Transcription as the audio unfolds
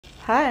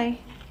Hi,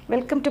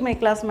 welcome to my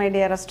class, my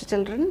dearest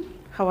children.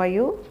 How are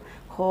you?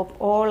 Hope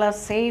all are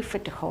safe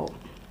at home.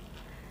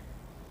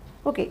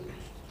 Okay,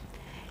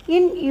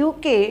 in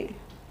UK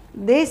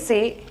they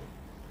say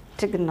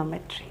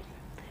trigonometry.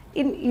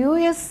 In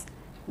US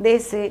they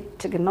say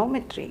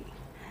trigonometry.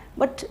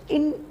 But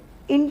in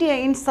India,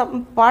 in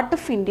some part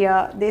of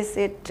India, they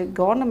say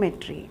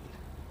trigonometry.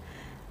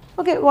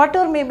 Okay,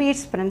 whatever may be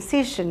its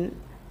pronunciation,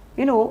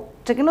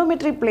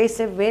 trigonometry plays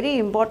a very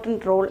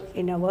important role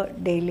in our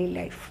daily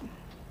life.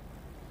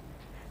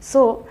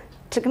 So,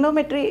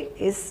 trigonometry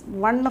is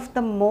one of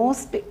the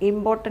most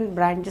important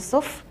branches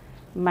of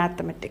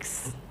mathematics.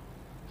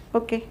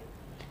 Okay,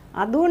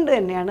 അതുകൊണ്ട്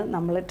തന്നെയാണ്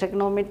നമ്മൾ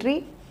trigonometry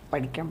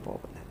പഠിക്കാൻ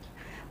പോകുന്നത്.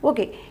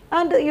 Okay,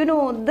 and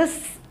this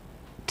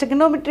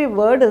trigonometry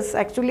word is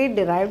actually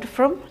derived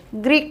from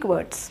Greek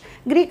words.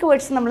 Greek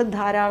words നമ്മൾ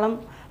ധാരാളം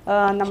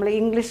നമ്മൾ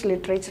English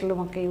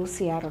ലിറ്ററേച്ചറിലുമൊക്കെ use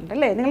ചെയ്യാറുണ്ട്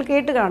അല്ലേ? നിങ്ങൾ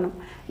കേട്ട് കാണും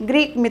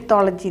ഗ്രീക്ക്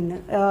മിത്തോളജിന്ന്.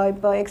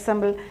 ഇപ്പോൾ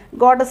example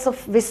goddess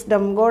of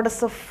wisdom,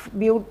 goddess of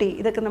beauty,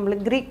 ഇതൊക്കെ നമ്മൾ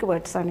ഗ്രീക്ക്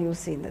വേർഡ്സ് ആണ്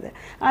യൂസ് ചെയ്യുന്നത്.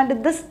 And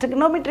this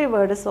trigonometry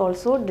word is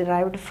also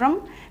derived from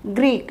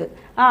Greek.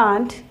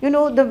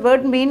 And the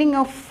word meaning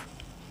of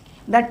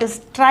that is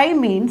try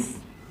means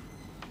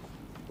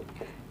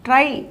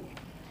try.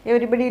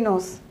 Everybody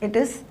knows it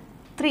is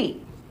 3.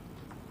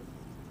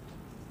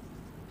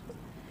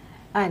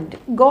 And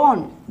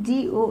gone,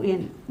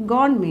 G-O-N,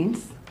 gone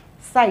means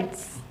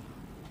sides.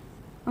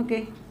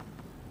 Okay,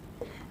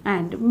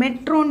 and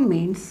metron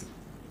means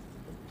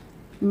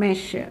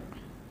measure.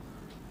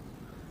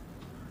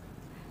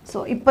 So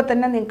ഇപ്പോൾ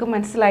തന്നെ നിങ്ങൾക്ക്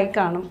മനസ്സിലായി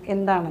കാണും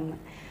എന്താണെന്ന്.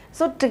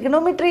 So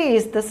trigonometry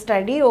is the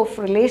study of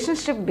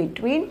relationship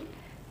between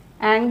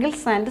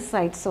angles and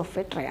sides of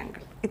a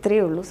triangle.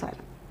 ഇത്രയേ ഉള്ളൂ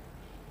സാധനം.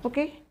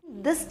 Okay,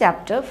 this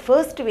chapter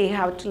first we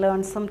have to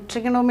learn some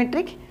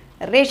trigonometric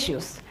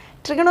ratios.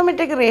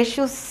 Trigonometric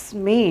ratios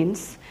means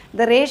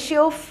the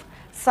ratio of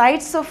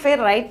sides of a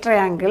right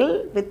triangle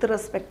with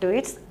respect to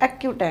its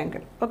acute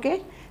angle. Okay,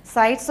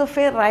 sides of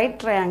a right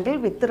triangle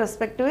with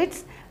respect to its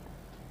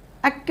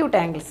acute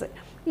angles.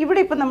 ഇവിടെ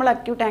ഇപ്പോൾ നമ്മൾ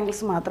acute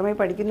angles മാത്രമേ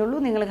പഠിക്കുന്നുള്ളൂ.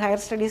 നിങ്ങൾ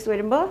higher studies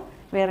വരുമ്പോൾ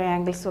വേറെ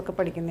ആംഗിൾസും ഒക്കെ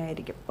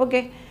പഠിക്കുന്നതായിരിക്കും. Okay,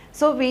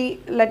 so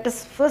let us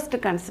first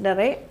consider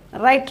a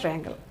right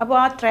triangle. അപ്പോൾ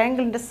ആ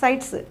ട്രയാങ്കിളിൻ്റെ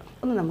സൈഡ്സ്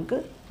ഒന്ന് നമുക്ക്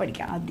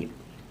പഠിക്കാം ആദ്യം.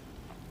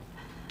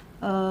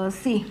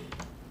 C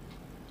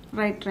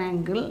right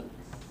triangle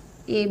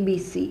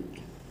ABC,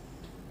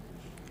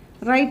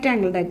 right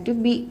angle that to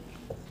B,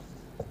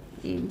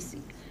 ABC.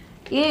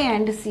 A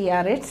and C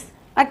are its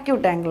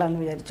acute angle ആണെന്ന്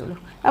വിചാരിച്ചോളൂ.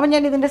 അപ്പോൾ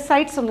ഞാൻ ഇതിൻ്റെ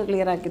സൈഡ്സ് ഒന്ന്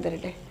ക്ലിയർ ആക്കി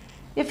തരട്ടെ.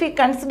 If you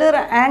consider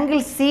angle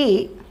C,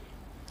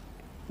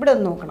 ഇവിടെ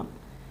ഒന്ന് നോക്കണം.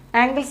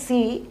 Angle C,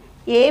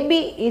 A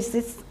B is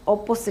it's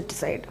opposite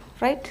side,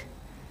 right,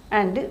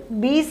 and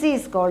B C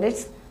is called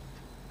it's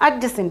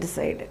adjacent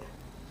side.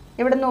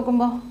 ഇവിടെ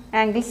നോക്കുമ്പോൾ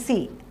angle C,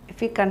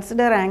 if we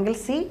consider angle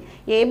C,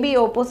 AB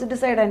opposite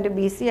side and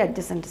BC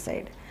adjacent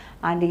side,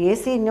 and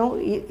AC no,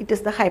 it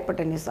is the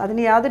hypotenuse.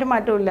 അതിന് യാതൊരു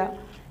മാറ്റവുമില്ല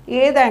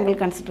ഏത് angle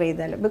consider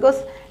ചെയ്താലും, because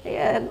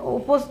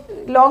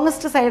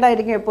longest side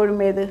ആയിരിക്കും എപ്പോഴും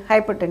ഏത്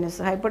ഹൈപ്പോട്ടന്യൂസ്.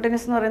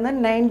 ഹൈപ്പോട്ടന്യൂസ് എന്ന് പറയുന്നത്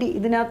 90,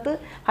 ഇതിനകത്ത്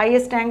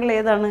ഹയസ്റ്റ് ആംഗിൾ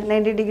ഏതാണ്?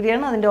 90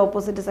 ഡിഗ്രിയാണ്. അതിൻ്റെ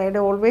ഓപ്പോസിറ്റ്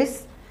സൈഡ് ഓൾവേസ്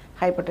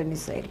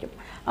ഹൈപ്പോട്ടന്യൂസ് ആയിരിക്കും.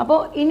 അപ്പോൾ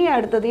ഇനി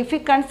അടുത്തത്, if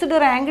you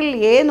consider angle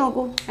A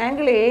നോക്കൂ.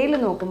 ആംഗിൾ എയിൽ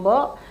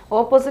നോക്കുമ്പോൾ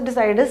ഓപ്പോസിറ്റ്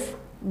സൈഡ്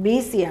ബി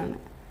സി ആണ്.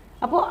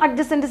 അപ്പോൾ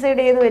അഡ്ജസൻറ്റ്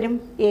സൈഡ് ഏത് വരും?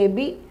 A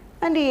B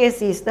and A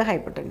C is the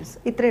hypotenuse.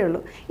 ഇത്രയേ ഉള്ളൂ.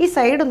 ഈ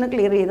സൈഡ് ഒന്ന്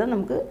ക്ലിയർ ചെയ്താൽ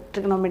നമുക്ക്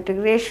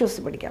ട്രിഗണോമെട്രിക്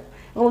റേഷ്യോസ് പഠിക്കാം.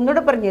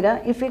 ഒന്നുകൂടെ പറഞ്ഞുതരാം.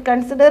 If you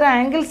consider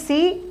angle C,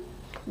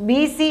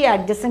 B C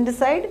adjacent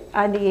side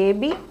and A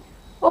B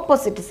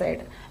opposite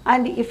side,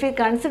 and if you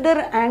consider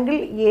angle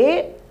A,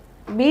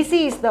 B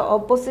C is the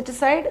opposite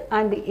side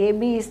and A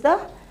B is the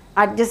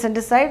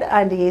adjacent side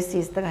and A C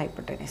is the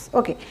hypotenuse.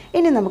 Okay,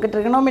 ഇനി നമുക്ക്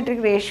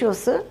trigonometric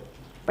ratios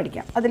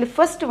പഠിക്കാം. അതിൽ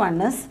first one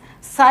is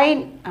sign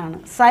ആണ്.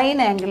 Sign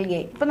angle A.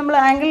 ഇപ്പോൾ നമ്മൾ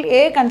angle A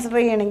consider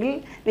ചെയ്യണമെങ്കിൽ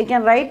we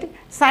can write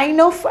sign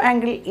of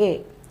angle A.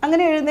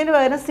 അങ്ങനെ എഴുതുന്നതിന്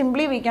പകരം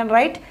simply we can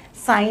write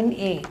sine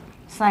A,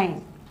 sine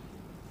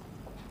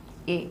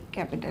A,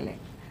 capital A.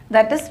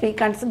 That is we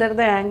consider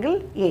the angle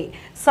A.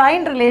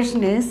 Sign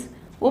relation is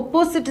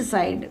opposite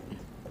side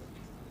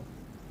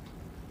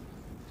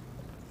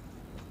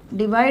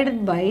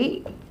divided by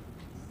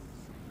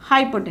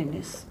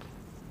hypotenuse.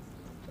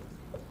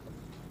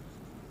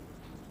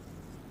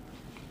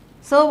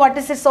 So what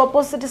is its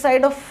opposite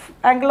side of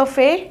angle of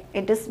A?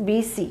 It is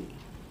BC.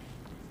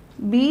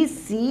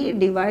 BC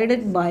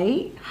divided by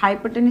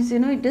hypotenuse,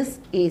 it is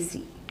AC.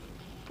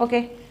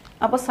 Okay,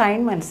 appo sin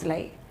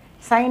മനസ്സിലായി.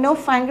 Sin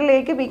of angle A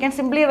we can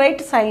simply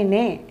write sin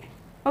A.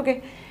 Okay,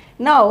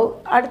 now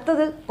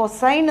അടുത്തത്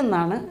cosine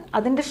എന്നാണ്.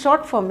 അതിൻ്റെ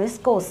short form is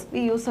cos.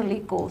 We use only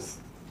cos.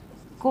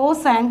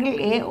 Cos angle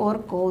A or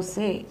cos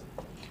A,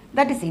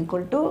 that is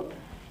equal to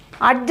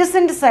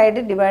adjacent side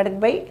divided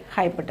by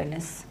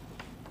hypotenuse.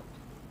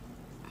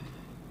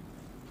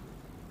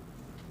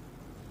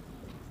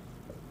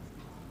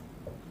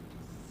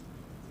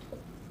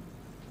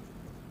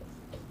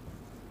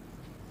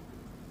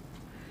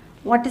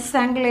 What is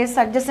angle A's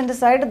adjacent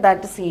side? That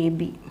is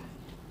AB.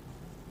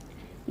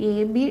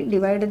 AB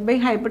divided by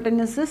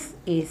hypotenuse is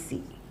AC.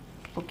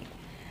 Okay.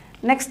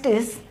 Next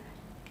is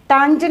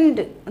tangent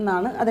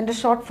എന്നാണ് അതിൻ്റെ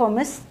short form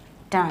is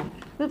tan.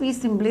 So we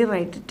simply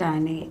write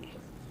tan A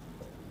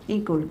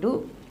equal to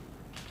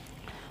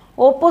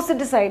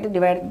opposite side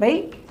divided by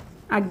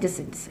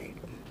adjacent side.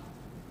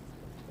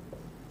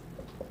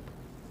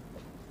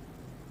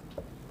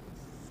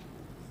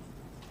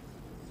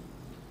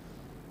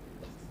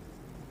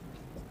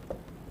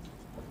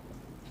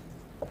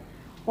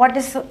 What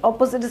is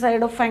opposite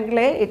side of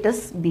angle A? It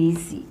is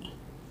BC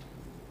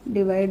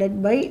divided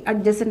by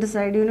adjacent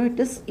side, you know,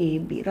 it is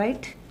AB,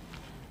 right?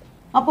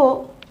 അപ്പോൾ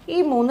ഈ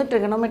മൂന്ന്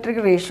trigonometric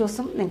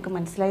റേഷ്യോസും നിങ്ങൾക്ക്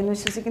മനസ്സിലായെന്ന്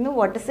വിശ്വസിക്കുന്നു.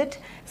 What is it?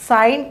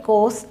 Sign,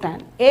 cos, tan.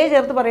 A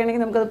ചേർത്ത്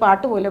പറയുകയാണെങ്കിൽ നമുക്കത്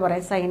പാട്ട് പോലെ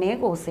പറയാം, sine A,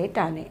 cos A,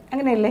 tan A,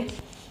 അങ്ങനെയല്ലേ?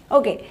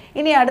 ഓക്കെ,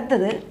 ഇനി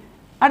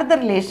അടുത്ത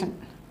റിലേഷൻ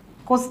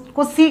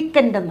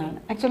കൊസീക്കൻ്റ് എന്നാണ്.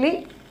 ആക്ച്വലി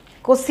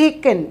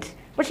കൊസീക്കൻ്റ്,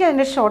 പക്ഷേ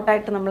അതിൻ്റെ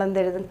ഷോർട്ടായിട്ട് നമ്മൾ എന്ത്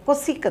എഴുതും?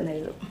 കൊസീക്ക് എന്ന്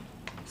എഴുതും.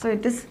 So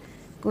it is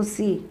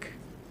cosec,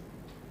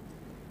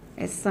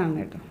 S ആണ്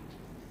കേട്ടോ,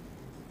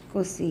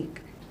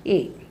 cosec A.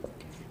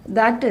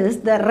 That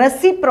is the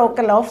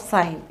reciprocal of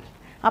sine.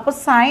 അപ്പോൾ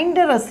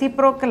സൈൻ്റെ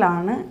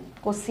റെസിപ്രോക്കലാണ്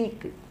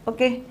കൊസീക്ക്.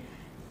 ഓക്കെ,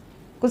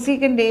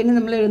 കൊസീക്കൻ്റെ എന്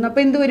നമ്മൾ എഴുതുന്നു.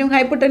 അപ്പോൾ എന്ത് വരും?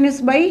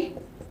 Hypotenuse by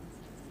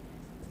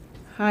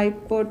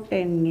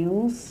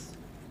hypotenuse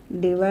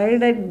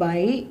divided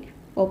by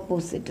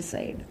opposite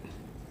side.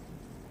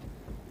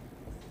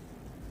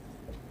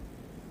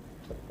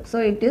 So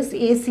it is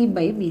A C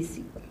by B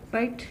C,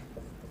 right?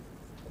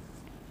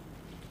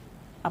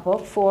 അപ്പോൾ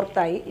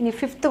ഫോർത്തായി. ഇനി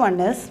ഫിഫ്ത്ത് വൺ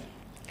ഈസ്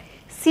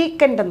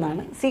സീക്കൻ്റ്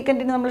എന്നാണ്.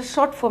 സീക്കൻറ്റിന് നമ്മൾ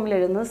ഷോർട്ട് ഫോമിൽ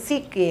എഴുതുന്നത്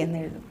സീക്ക് എ എന്ന്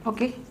എഴുതും.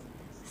 Okay,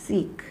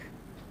 seek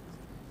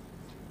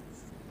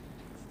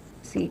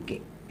A,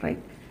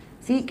 right?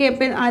 Seek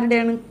A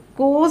ആരുടെയാണ്?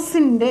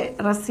 കോസിൻ്റെ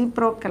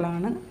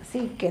റെസിപ്രോക്കലാണ്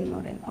seek എന്ന്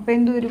പറയുന്നത്. അപ്പോൾ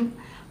എന്ത് വരും?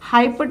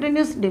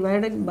 Hypotenuse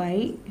divided by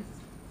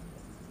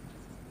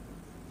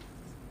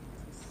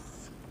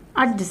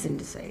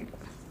adjacent side.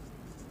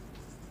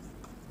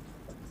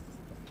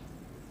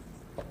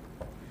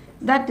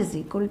 That is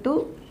equal to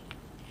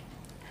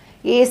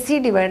AC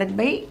divided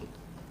by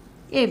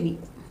AB.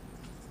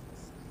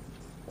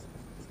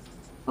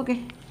 Okay.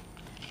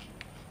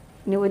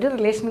 ഇനി ഒരു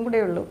റിലേഷനും കൂടെ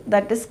ഉള്ളൂ.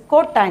 That is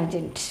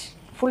കോട്ടാൻജൻറ്റ്.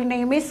 Full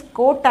name is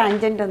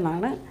കോട്ടാൻജൻറ്റ്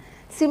എന്നാണ്.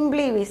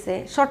 Simply we say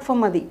short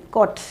form മതി,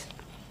 കോട്ട്.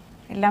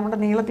 എല്ലാം കൂടെ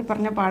നീളത്തിൽ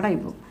പറഞ്ഞ പാടായി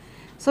പോകും.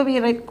 So we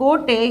write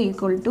coat A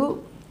equal to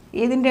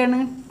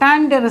ഏതിൻ്റെയാണ്?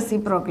 ടാൻ്റെ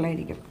reciprocal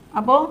ആയിരിക്കും.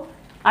 അപ്പോൾ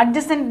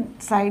adjacent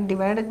side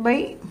divided by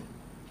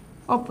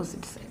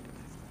opposite side.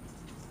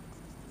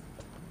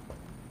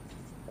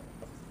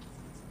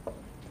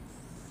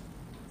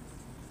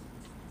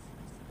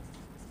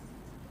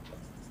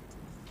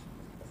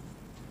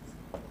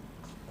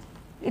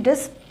 It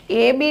is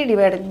AB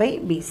divided by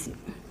BC.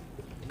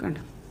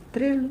 കണ്ടോ,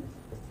 ഇത്രയേ ഉള്ളൂ.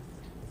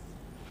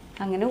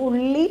 അങ്ങനെ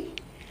only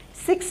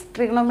 6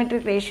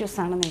 ട്രിഗണോമെട്രിക് റേഷ്യോസ്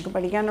ആണ് നിങ്ങൾക്ക്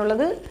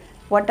പഠിക്കാനുള്ളത്.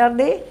 What are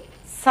they?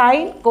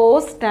 Sign,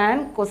 cos, tan,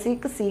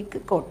 cosec, seek,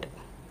 coat.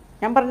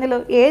 ഞാൻ പറഞ്ഞല്ലോ,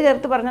 എ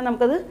ചേർത്ത് പറഞ്ഞാൽ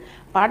നമുക്കത്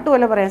പാട്ട്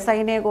പോലെ പറയാം.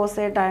 സൈനെ,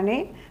 കോസെ, ടാനെ,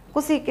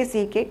 കൊസീക്കെ,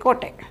 സീക്കെ,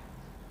 കോട്ടെ,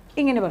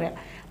 ഇങ്ങനെ പറയാം.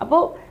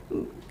 അപ്പോൾ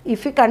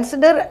if you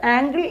consider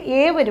angle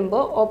A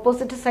വരുമ്പോൾ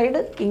ഓപ്പോസിറ്റ് സൈഡ്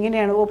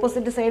ഇങ്ങനെയാണ്.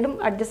 ഓപ്പോസിറ്റ് സൈഡും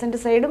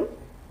അഡ്ജസൻറ്റ് സൈഡും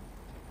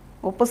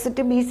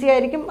ഓപ്പോസിറ്റ് ബി സി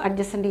ആയിരിക്കും,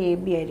 അഡ്ജസൻറ്റ് എ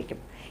ബി ആയിരിക്കും.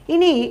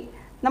 ഇനി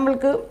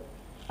നമ്മൾക്ക്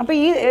അപ്പോൾ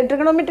ഈ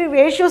ട്രിഗണോമെട്രിക്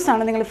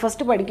റേഷ്യോസാണ് നിങ്ങൾ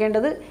ഫസ്റ്റ്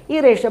പഠിക്കേണ്ടത്. ഈ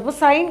റേഷ്യോ അപ്പോൾ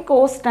സൈൻ,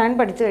 കോസ്, ടാൻ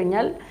പഠിച്ചു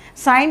കഴിഞ്ഞാൽ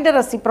സൈൻ്റെ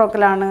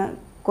റെസിപ്രോക്കലാണ്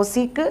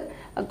കൊസീക്ക്,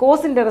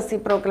 കോസിൻ്റെ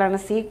റെസിപ്രോക്കലാണ്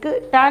സീക്ക്,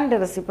 ടാൻ്റെ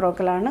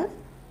റെസിപ്രോക്കലാണ്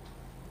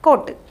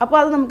കോട്ട്. അപ്പോൾ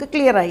അത് നമുക്ക്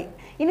ക്ലിയറായി.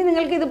 ഇനി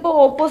നിങ്ങൾക്ക് ഇതിപ്പോൾ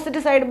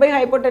ഓപ്പോസിറ്റ് സൈഡ് ബൈ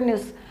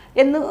ഹൈപ്പോട്ടന്യൂസ്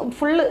എന്ന്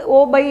full O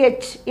by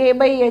H, A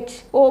by H,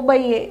 O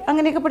by A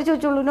അങ്ങനെയൊക്കെ പഠിച്ച്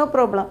വെച്ചോളൂ, നോ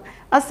പ്രോബ്ലം.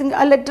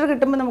 ആ ലെറ്റർ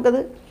കിട്ടുമ്പോൾ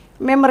നമുക്കത്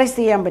മെമ്മറൈസ്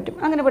ചെയ്യാൻ പറ്റും.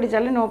 അങ്ങനെ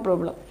പഠിച്ചാലും നോ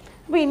പ്രോബ്ലം.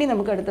 അപ്പോൾ ഇനി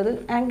നമുക്ക് അടുത്തത്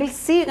ആംഗിൾ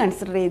സി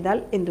കൺസിഡർ ചെയ്താൽ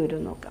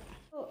എന്തുവരും നോക്കാം.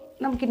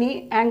 നമുക്കിനി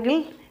ആംഗിൾ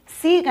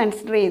സി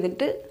കൺസിഡർ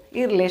ചെയ്തിട്ട്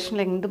ഈ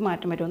റിലേഷനിൽ എന്ത്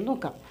മാറ്റം വരുമെന്ന്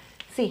നോക്കാം.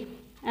 C,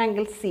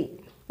 angle C.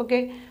 Okay,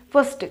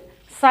 first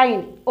sign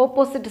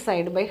opposite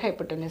side by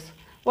hypotenuse.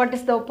 What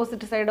is the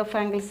opposite side of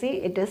angle C?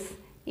 It is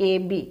A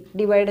B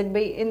divided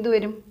by എന്ത്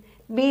വരും?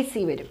 ബി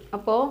സി വരും.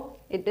 അപ്പോൾ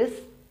ഇറ്റ് ഈസ്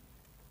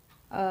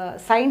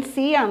സൈൻ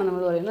സി ആണ്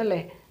നമ്മൾ പറയുന്നത്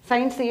അല്ലേ.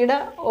 സൈൻ സിയുടെ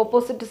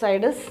opposite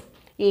side is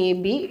A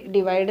B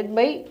divided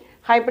by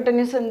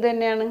hypotenuse എന്ത്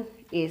തന്നെയാണ്?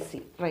 A C,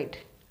 right?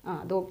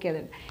 അത് ഓക്കെ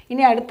തന്നെ.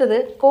 ഇനി അടുത്തത്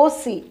കോസ്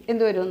സി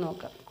എന്ത് വരുമെന്ന്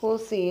നോക്കാം.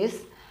 Cos C is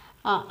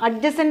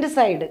adjacent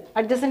side.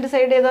 Adjacent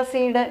side ഏതാ?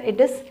 സിയുടെ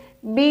it is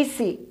B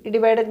C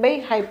divided by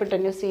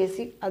hypotenuse A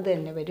C, അത്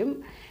തന്നെ വരും.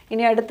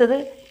 ഇനി അടുത്തത്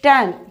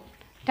ടാൻ.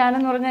 ടാൻ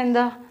എന്ന് പറഞ്ഞാൽ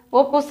എന്താ?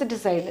 Opposite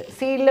side.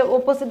 സിയിലെ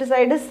opposite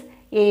side is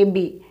A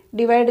B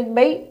divided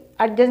by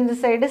adjacent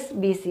side is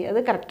B C. അത്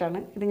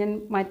കറക്റ്റാണ്, ഇത് ഞാൻ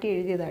മാറ്റി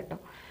എഴുതിയതാട്ടോ.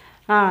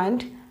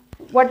 And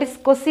what is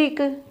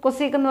cosec?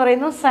 Cosec എന്ന്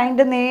പറയുന്നത്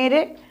സൈൻ്റെ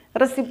നേരെ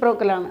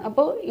റെസിപ്രോക്കലാണ്.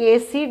 അപ്പോൾ A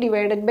C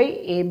divided by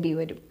A B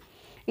വരും.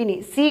 ഇനി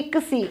സീക്ക്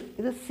സി,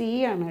 ഇത് സി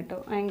ആണ് കേട്ടോ,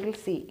 ആംഗിൾ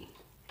സി.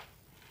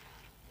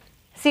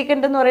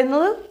 സീക്കൻ്റ് എന്ന്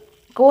പറയുന്നത്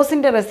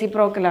കോസിൻ്റെ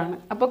റെസിപ്രോക്കലാണ്.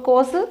 അപ്പോൾ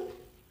cos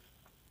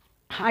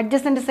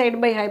adjacent side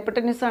by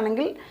hypotenuse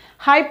ആണെങ്കിൽ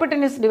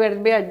hypotenuse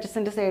divided by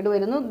adjacent side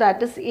വരുന്നു.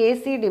 That is A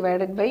C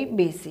divided by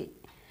B C.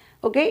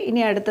 Okay,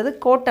 ഇനി അടുത്തത്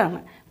കോട്ടാണ്.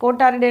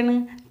 കോട്ട് ആരുടെയാണ്?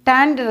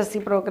 ടാൻ്റെ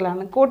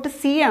റെസിപ്രോക്കലാണ്. കോട്ട്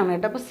സി ആണ്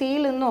കേട്ടോ. അപ്പോൾ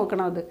സിയിൽ നിന്ന്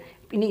നോക്കണം അത്.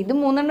 പിന്നെ ഇത്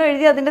 3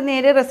 എഴുതി അതിൻ്റെ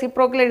നേരെ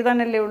റെസിപ്രോക്കൽ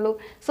എഴുതാനല്ലേ ഉള്ളൂ.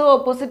 So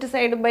opposite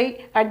side by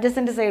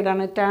adjacent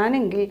സൈഡാണ്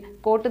ടാനെങ്കിൽ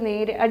കോട്ട്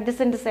നേരെ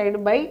adjacent side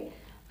by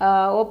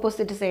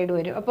opposite side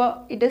വരും. അപ്പോൾ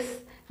it is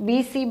B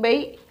C by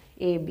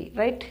A B,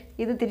 right?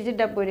 ഇത്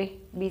തിരിച്ചിട്ടാൽ പോരെ,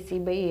 B C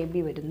by A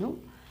B വരുന്നു.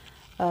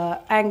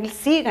 ആംഗിൾ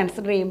സി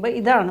കൺസിഡർ ചെയ്യുമ്പോൾ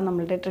ഇതാണ്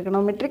നമ്മളുടെ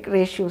ട്രിഗണോമെട്രിക്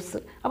റേഷ്യോസ്.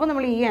 അപ്പോൾ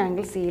നമ്മൾ ഈ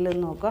ആംഗിൾ സിയിൽ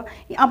നിന്ന് നോക്കുക.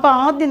 അപ്പോൾ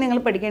ആദ്യം നിങ്ങൾ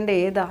പഠിക്കേണ്ട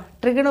ഏതാ?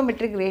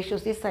 ട്രിഗണോമെട്രിക്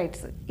റേഷ്യോസ്, ഈ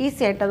സൈഡ്സ്.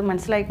 ഈസി ആയിട്ട് അത്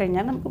മനസ്സിലാക്കി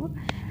കഴിഞ്ഞാൽ നമുക്ക്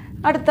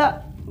അടുത്ത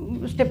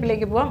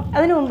സ്റ്റെപ്പിലേക്ക് പോവാം.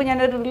 അതിനു മുമ്പ്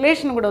ഞാനൊരു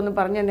റിലേഷൻ കൂടെ ഒന്ന്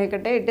പറഞ്ഞു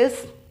തന്നേക്കട്ടെ. It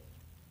is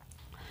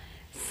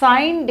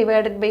sign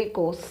divided by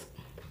cos,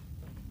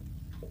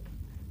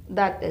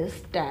 that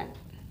is tan.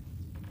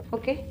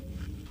 Okay,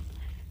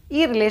 ഈ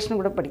റിലേഷൻ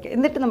കൂടെ പഠിക്കുക.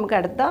 എന്നിട്ട് നമുക്ക്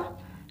അടുത്ത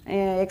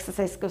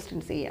എക്സസൈസ്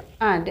ക്വസ്റ്റ്യൻസ് ചെയ്യാം.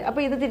 ആൻഡ്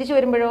അപ്പോൾ ഇത് തിരിച്ചു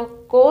വരുമ്പോഴോ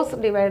കോസ്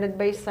ഡിവൈഡഡ്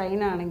ബൈ സൈൻ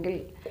ആണെങ്കിൽ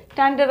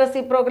ടാൻ്റെ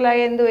റെസിപ്രോക്കലായ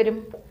എന്ത് വരും?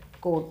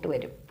 കോട്ട്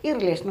വരും. ഈ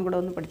റിലേഷനും കൂടെ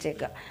ഒന്ന്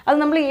പഠിച്ചേക്കുക. അത്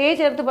നമ്മൾ എ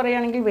ചേർത്ത്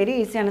പറയുകയാണെങ്കിൽ വെരി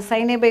ഈസിയാണ്.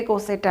 Sine A by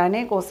cos A tan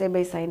A, cos A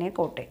by sine A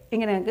coat A.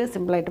 ഇങ്ങനെ നമുക്ക്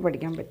സിമ്പിളായിട്ട്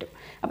പഠിക്കാൻ പറ്റും.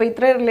 അപ്പോൾ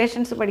ഇത്രയും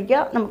റിലേഷൻസ് പഠിക്കുക.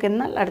 നമുക്ക്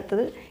എന്നാൽ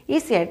അടുത്തത്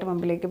ഈസി ആയിട്ട്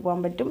മുമ്പിലേക്ക്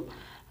പോകാൻ പറ്റും.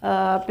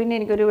 പിന്നെ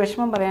എനിക്കൊരു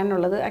വിഷമം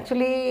പറയാനുള്ളത്,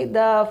 ആക്ച്വലി ദ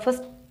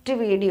ഫസ്റ്റ്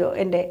വീഡിയോ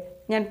എൻ്റെ,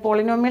 ഞാൻ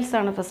പോളിനോമിയൽസ്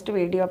ആണ് ഫസ്റ്റ്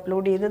വീഡിയോ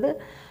അപ്ലോഡ് ചെയ്തത്.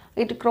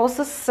 ഇറ്റ്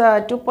ക്രോസസ്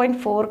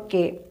 2.4K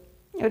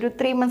ഒരു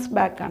 3 months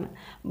ബാക്കാണ്.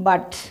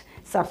 But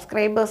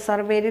subscribers are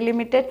very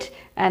limited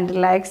and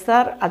likes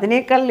R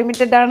അതിനേക്കാൾ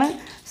ലിമിറ്റഡ് ആണ്.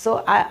 സോ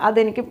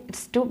അതെനിക്ക്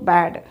it's too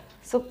bad.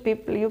 So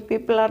you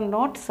people are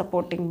not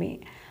supporting me.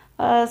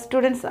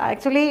 Students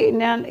actually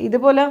ഞാൻ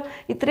ഇതുപോലെ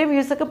ഇത്രയും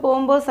വ്യൂസൊക്കെ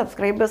പോകുമ്പോൾ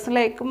സബ്സ്ക്രൈബേഴ്സ്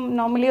ലൈക്കും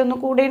നോർമലി ഒന്ന്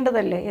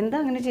കൂടേണ്ടതല്ലേ? എന്താ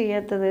അങ്ങനെ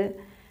ചെയ്യാത്തത്?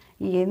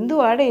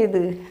 എന്തുവാടെ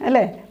ഇത്,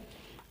 അല്ലേ?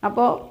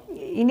 അപ്പോൾ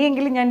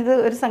ഇനിയെങ്കിലും ഞാനിത്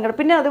ഒരു സങ്കടം.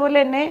 പിന്നെ അതുപോലെ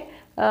തന്നെ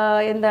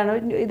എന്താണ്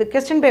ഇത്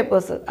ക്വസ്റ്റ്യൻ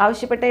പേപ്പേഴ്സ്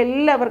ആവശ്യപ്പെട്ട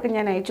എല്ലാവർക്കും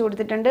ഞാൻ അയച്ചു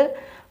കൊടുത്തിട്ടുണ്ട്.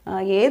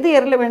 ഏത്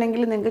ഇയറിൽ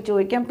വേണമെങ്കിലും നിങ്ങൾക്ക്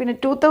ചോദിക്കാം. പിന്നെ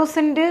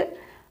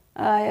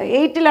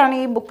 2008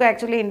 ഈ ബുക്ക്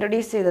ആക്ച്വലി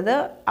ഇൻട്രൊഡ്യൂസ് ചെയ്തത്.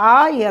 ആ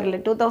ഇയറിൽ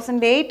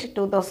 2008,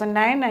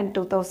 2009 ആൻഡ്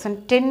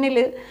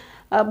 2010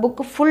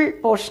 ബുക്ക് ഫുൾ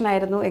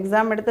പോർഷനായിരുന്നു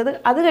എക്സാം എടുത്തത്.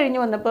 അത് കഴിഞ്ഞ്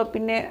വന്നപ്പോൾ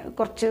പിന്നെ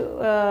കുറച്ച്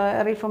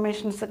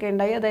റീഫോർമേഷൻസ് ഒക്കെ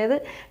ഉണ്ടായി. അതായത്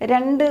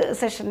 2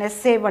 സെഷൻ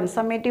SA1,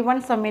 സമ്മേറ്റീവ് 1,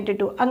 സമ്മേറ്റീവ്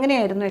 2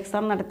 അങ്ങനെയായിരുന്നു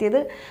എക്സാം നടത്തിയത്.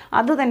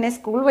 അത് തന്നെ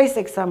സ്കൂൾ വൈസ്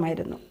എക്സാം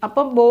ആയിരുന്നു.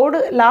 അപ്പോൾ ബോർഡ്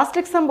ലാസ്റ്റ്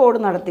എക്സാം ബോർഡ്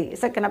നടത്തി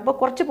സെക്കൻഡ്. അപ്പോൾ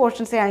കുറച്ച്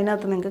പോർഷൻസേ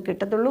അതിനകത്ത് നിങ്ങൾക്ക്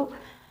കിട്ടത്തുള്ളൂ.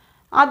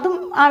 അതും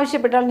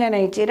ആവശ്യപ്പെട്ടാൽ ഞാൻ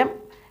അയച്ചു തരാം.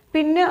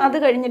 പിന്നെ അത്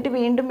കഴിഞ്ഞിട്ട്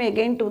വീണ്ടും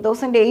എഗെയിൻ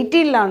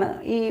 2018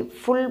 ഈ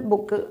ഫുൾ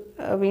ബുക്ക്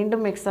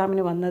വീണ്ടും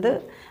എക്സാമിന് വന്നത്.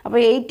 അപ്പോൾ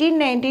 18,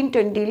 19,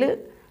 20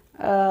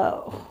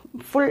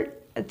 ഫുൾ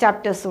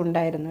ചാപ്റ്റേഴ്സും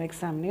ഉണ്ടായിരുന്നു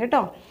എക്സാമിന്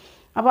കേട്ടോ.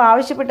 അപ്പോൾ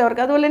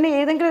ആവശ്യപ്പെട്ടവർക്ക് അതുപോലെ തന്നെ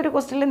ഏതെങ്കിലും ഒരു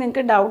ക്വസ്റ്റ്യനിൽ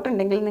നിങ്ങൾക്ക് ഡൗട്ട്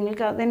ഉണ്ടെങ്കിൽ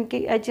നിങ്ങൾക്ക് അതെനിക്ക്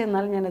അയച്ചു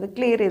തന്നാൽ ഞാനത്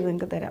ക്ലിയർ ചെയ്ത്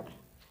നിങ്ങൾക്ക് തരാം.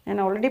 ഞാൻ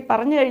ഓൾറെഡി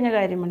പറഞ്ഞു കഴിഞ്ഞ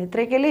കാര്യമാണ്.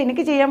 ഇത്രയൊക്കെയല്ലേ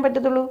എനിക്ക് ചെയ്യാൻ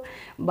പറ്റത്തുള്ളൂ.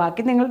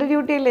 ബാക്കി നിങ്ങളുടെ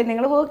ഡ്യൂട്ടി അല്ലേ,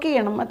 നിങ്ങൾ വർക്ക്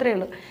ചെയ്യണം, അത്രയേ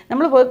ഉള്ളൂ.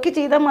 നമ്മൾ വർക്ക്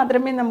ചെയ്താൽ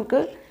മാത്രമേ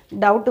നമുക്ക്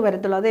ഡൗട്ട്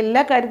വരത്തുള്ളൂ. അത്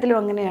എല്ലാ കാര്യത്തിലും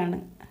അങ്ങനെയാണ്.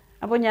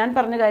 അപ്പോൾ ഞാൻ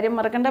പറഞ്ഞ കാര്യം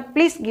മറക്കണ്ട.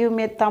 പ്ലീസ് ഗിവ്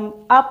മി എ തം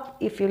up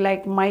if you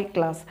like my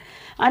class.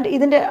 And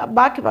ഇതിൻ്റെ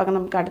ബാക്കി ഭാഗം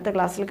നമുക്ക് അടുത്ത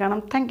ക്ലാസ്സിൽ കാണാം.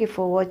 Thank you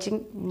for watching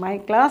my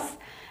class.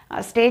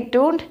 Stay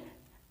tuned.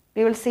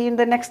 We will see in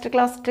the next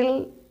class. Till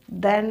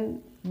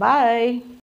then, bye.